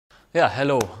Yeah,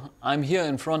 hello. I'm here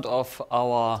in front of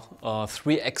our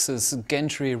 3-axis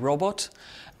Gantry robot,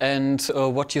 and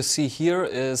what you see here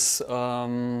is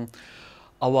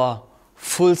our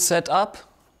full setup.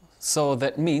 So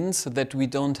that means that we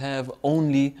don't have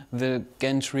only the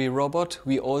Gantry robot,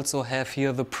 we also have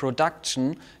here the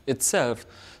production itself.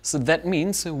 So that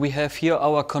means we have here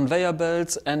our conveyor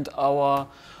belts and our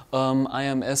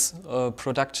IMS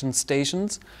production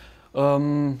stations.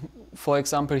 For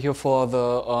example, here for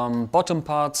the bottom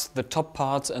parts, the top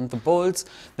parts and the bolts.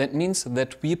 That means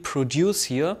that we produce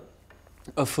here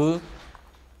a full,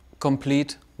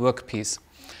 complete workpiece.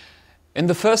 In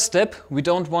the first step, we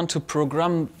don't want to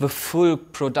program the full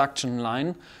production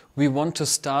line. We want to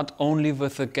start only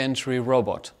with the Gantry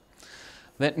robot.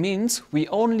 That means we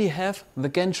only have the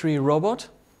Gantry robot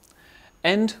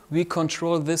and we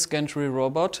control this Gantry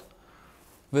robot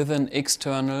with an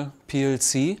external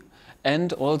PLC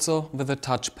and also with a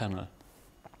touch panel.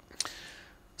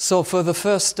 So for the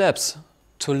first steps,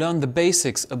 to learn the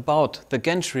basics about the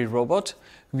Gantry robot,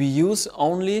 we use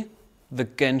only the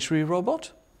Gantry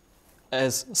robot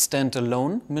as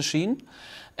standalone machine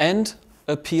and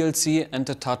a PLC and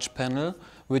a touch panel,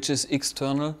 which is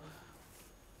external,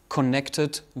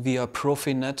 connected via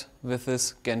Profinet with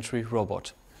this Gantry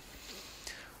robot.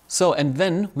 So, and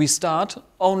then we start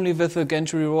only with the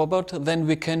Gantry robot, then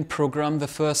we can program the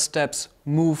first steps,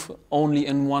 move only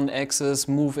in one axis,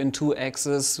 move in two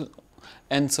axes,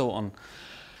 and so on.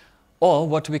 Or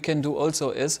what we can do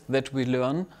also is that we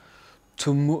learn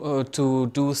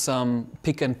to do some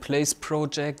pick and place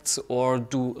projects or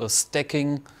do a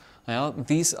stacking. Yeah,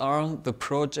 these are the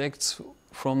projects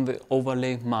from the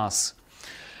overlay masks.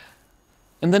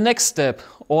 In the next step,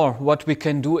 or what we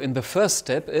can do in the first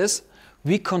step, is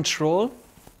we control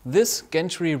this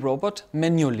Gantry robot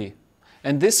manually.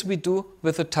 And this we do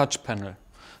with a touch panel.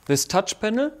 This touch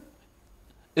panel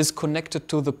is connected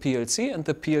to the PLC and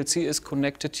the PLC is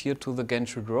connected here to the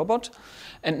Gantry robot.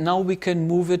 And now we can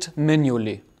move it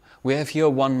manually. We have here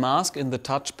one mask in the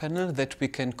touch panel that we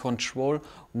can control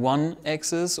one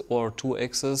axis or two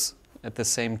axes at the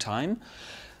same time.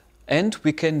 And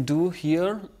we can do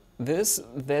here this,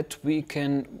 that we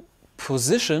can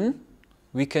position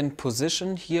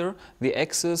here the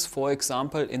axis, for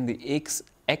example, in the X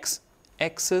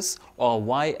axis or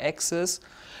Y axis,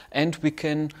 and we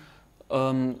can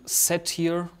set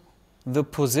here the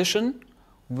position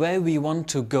where we want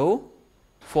to go.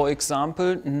 For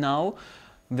example, now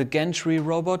the Gantry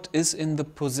robot is in the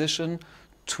position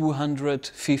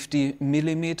 250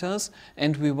 millimeters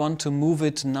and we want to move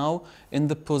it now in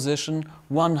the position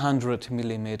 100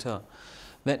 millimeter.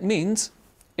 That means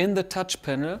in the touch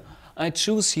panel I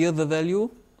choose here the value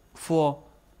for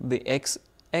the X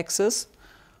axis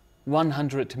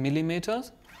 100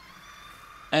 millimeters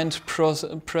and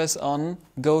press on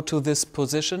go to this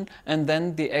position, and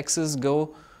then the axis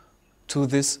go to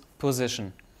this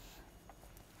position.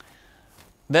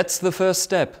 That's the first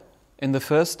step. In the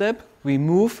first step we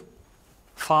move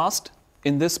fast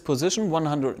in this position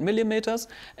 100 millimeters,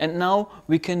 and now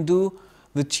we can do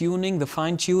the tuning, the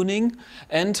fine tuning,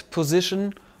 and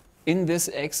position in this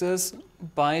axis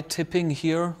by tipping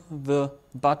here the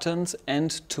buttons and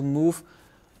to move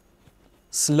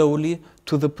slowly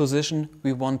to the position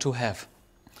we want to have.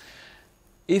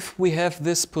 If we have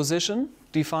this position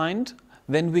defined,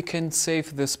 then we can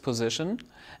save this position,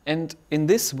 and in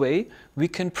this way we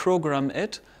can program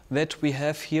it that we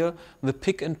have here the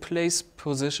pick and place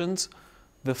positions,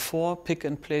 the 4 pick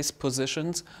and place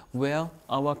positions where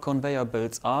our conveyor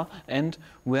belts are and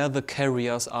where the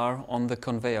carriers are on the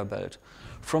conveyor belt.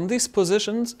 From these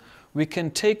positions we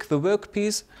can take the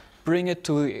workpiece, bring it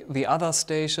to the other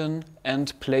station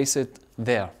and place it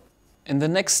there. In the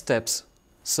next steps,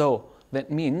 so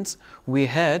that means we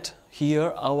had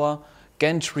here our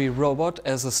Gantry robot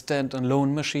as a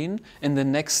standalone machine. In the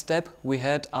next step we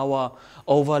had our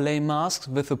overlay masks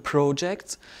with the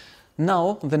projects.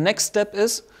 Now the next step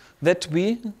is that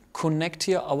we connect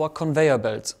here our conveyor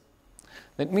belts.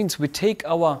 That means we take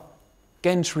our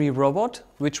Gantry robot,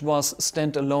 which was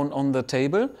standalone on the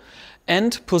table,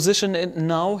 and position it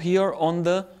now here on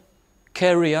the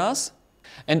carriers,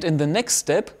 and in the next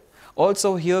step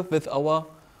also here with our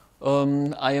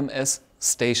IMS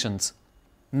stations.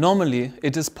 Normally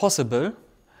it is possible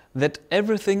that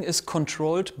everything is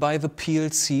controlled by the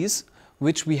PLCs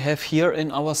which we have here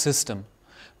in our system.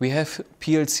 We have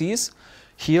PLCs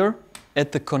here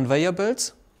at the conveyor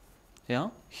belts, yeah,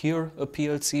 here a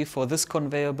PLC for this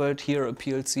conveyor belt, here a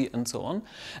PLC, and so on.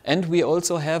 And we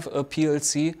also have a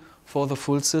PLC for the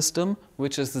full system,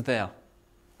 which is there.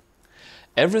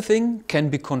 Everything can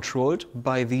be controlled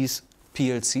by these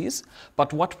PLCs,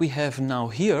 but what we have now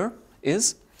here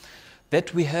is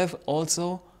that we have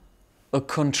also a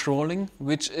controlling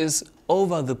which is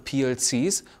over the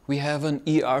PLCs. We have an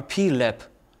ERP lab.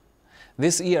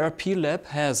 This ERP lab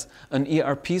has an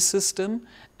ERP system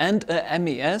and a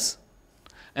MES,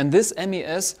 and this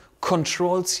MES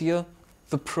controls here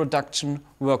the production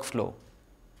workflow.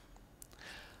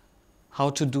 How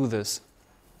to do this?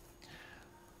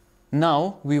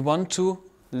 Now we want to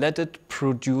let it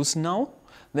produce now.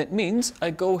 That means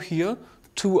I go here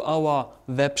to our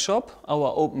web shop,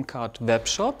 our OpenCart web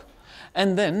shop,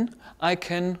 and then I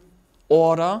can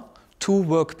order 2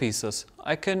 workpieces.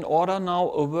 I can order now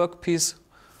a workpiece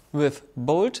with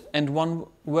bolt and 1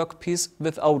 workpiece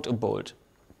without a bolt.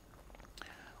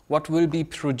 What will be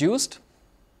produced?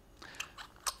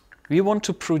 We want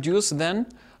to produce then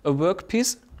a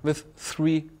workpiece with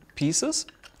 3 pieces,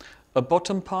 a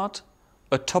bottom part,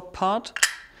 a top part,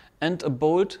 and a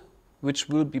bolt which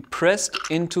will be pressed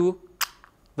into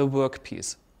the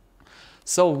workpiece.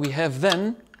 So we have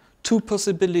then 2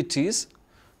 possibilities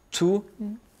to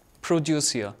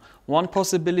produce here. One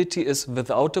possibility is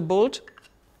without a bolt.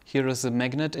 Here is a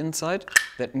magnet inside.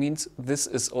 That means this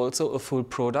is also a full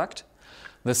product.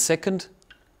 The second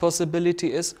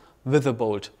possibility is with a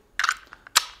bolt,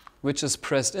 which is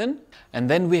pressed in. And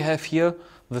then we have here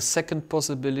the second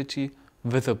possibility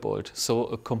with a bolt, so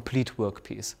a complete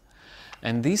workpiece.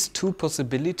 And these 2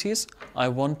 possibilities I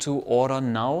want to order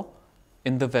now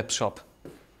in the web shop.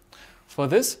 For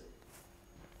this,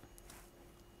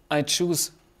 I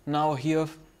choose now here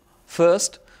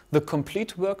first the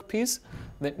complete workpiece,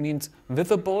 that means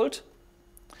with a bolt,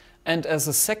 and as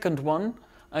a second one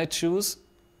I choose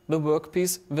the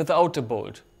workpiece without a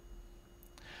bolt.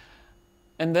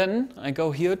 And then I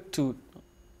go here to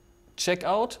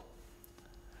checkout,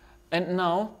 and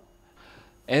now,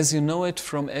 as you know it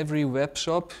from every web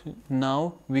shop,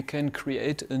 now we can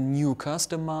create a new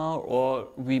customer or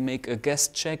we make a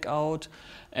guest checkout,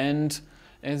 and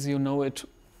as you know it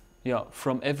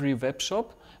from every web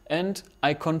shop, and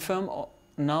I confirm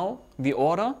now the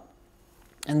order,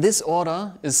 and this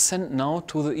order is sent now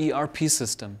to the ERP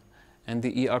system, and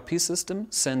the ERP system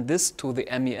sends this to the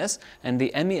MES, and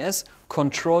the MES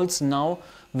controls now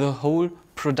the whole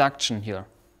production here.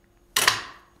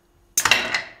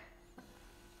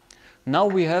 Now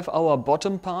we have our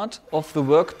bottom part of the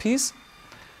workpiece,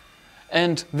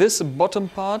 and this bottom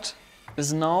part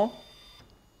is now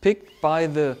picked by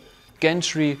the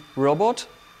Gantry Robot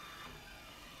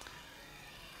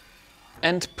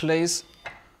and placed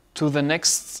to the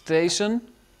next station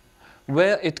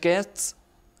where it gets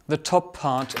the top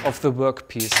part of the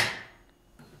workpiece.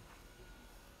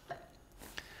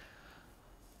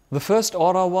 The first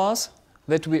order was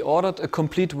that we ordered a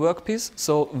complete workpiece,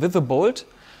 so with a bolt.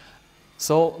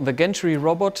 So the Gantry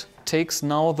Robot takes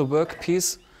now the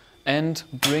workpiece and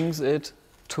brings it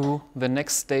to the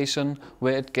next station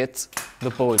where it gets the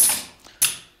bolt.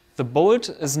 The bolt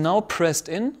is now pressed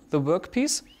in the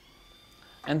workpiece,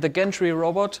 and the Gantry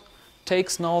Robot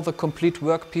takes now the complete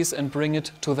workpiece and brings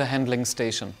it to the handling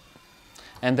station.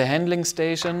 And the handling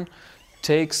station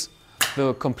takes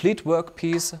the complete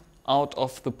workpiece out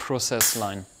of the process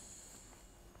line.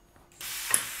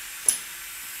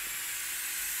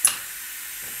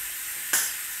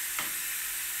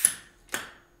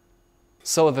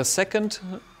 So the second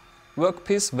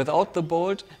workpiece without the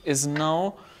bolt is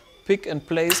now picked and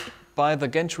placed by the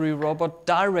Gantry Robot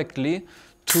directly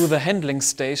to the handling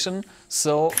station,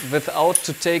 so without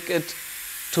to take it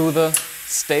to the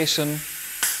station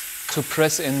to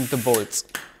press in the bolts.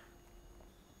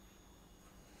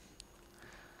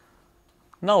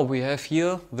 Now we have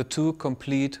here the 2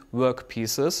 complete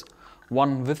workpieces,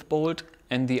 one with bolt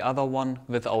and the other one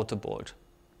without a bolt.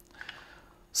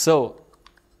 So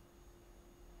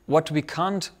what we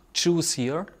can't choose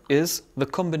here is the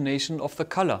combination of the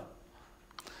color.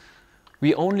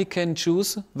 We only can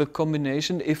choose the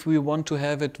combination if we want to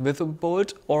have it with a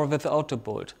bolt or without a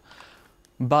bolt.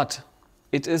 But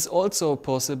it is also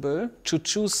possible to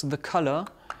choose the color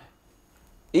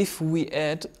if we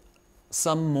add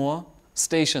some more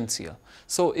stations here.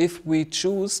 So if we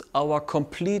choose our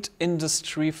complete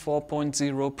Industry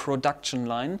 4.0 production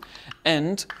line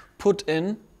and put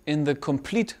in the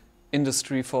complete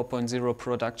Industry 4.0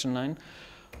 production line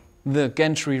the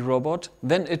Gantry Robot,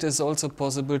 then it is also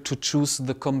possible to choose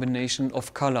the combination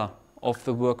of color of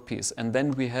the workpiece, and then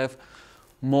we have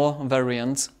more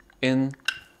variants in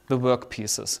the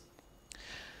workpieces.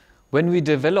 When we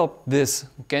developed this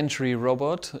Gantry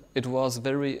Robot, it was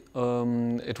very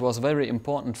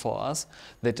important for us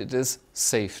that it is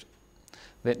safe.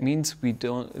 That means we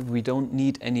don't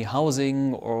need any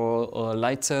housing or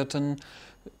light certain.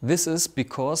 This is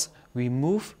because we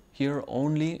move here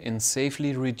only in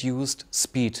safely reduced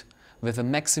speed with a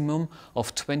maximum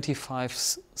of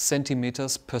 25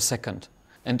 centimeters per second,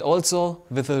 and also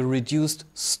with a reduced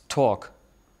torque.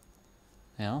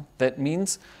 Yeah? That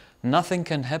means nothing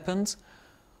can happen.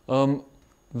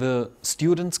 The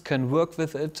students can work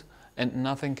with it, and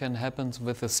nothing can happen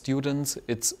with the students.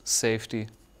 It's safety.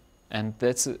 And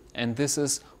this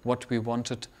is what we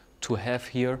wanted to have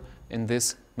here in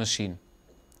this machine.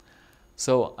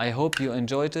 So I hope you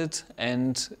enjoyed it,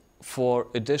 and for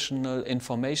additional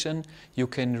information you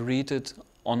can read it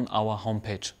on our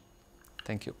homepage.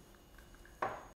 Thank you.